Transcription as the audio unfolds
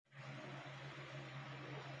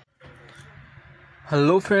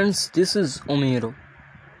Hello friends, this is ओमीरो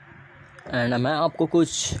and मैं आपको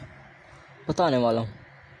कुछ बताने वाला हूँ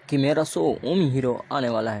कि मेरा शो ओमी हीरो आने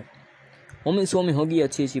वाला है। ओमी शो में होगी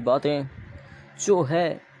अच्छी अच्छी बातें जो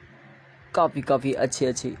है काफ़ी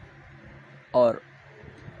अच्छी और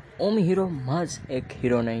ओमी हीरो महज एक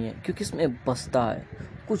हीरो नहीं है, क्योंकि इसमें बसता है,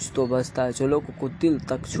 कुछ तो बसता है जो लोगों को दिल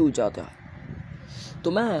तक छू जाता है।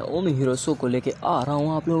 तो मैं ओमी हीरो शो को लेके आ रहा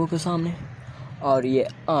हूँ आप लोगों के सामने, और ये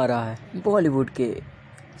आ रहा है बॉलीवुड के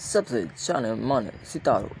सबसे जाने माने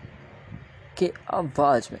सितारों के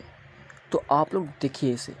आवाज़ में। तो आप लोग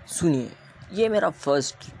देखिए, इसे सुनिए। ये मेरा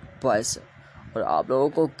फर्स्ट वॉइस है और आप लोगों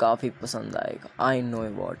को काफ़ी पसंद आएगा। I know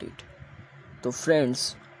about it. तो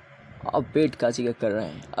फ्रेंड्स, आप वेट का जिक्र कर रहे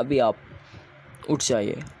हैं, अभी आप उठ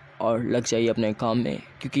जाइए और लग जाइए अपने काम में,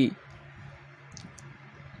 क्योंकि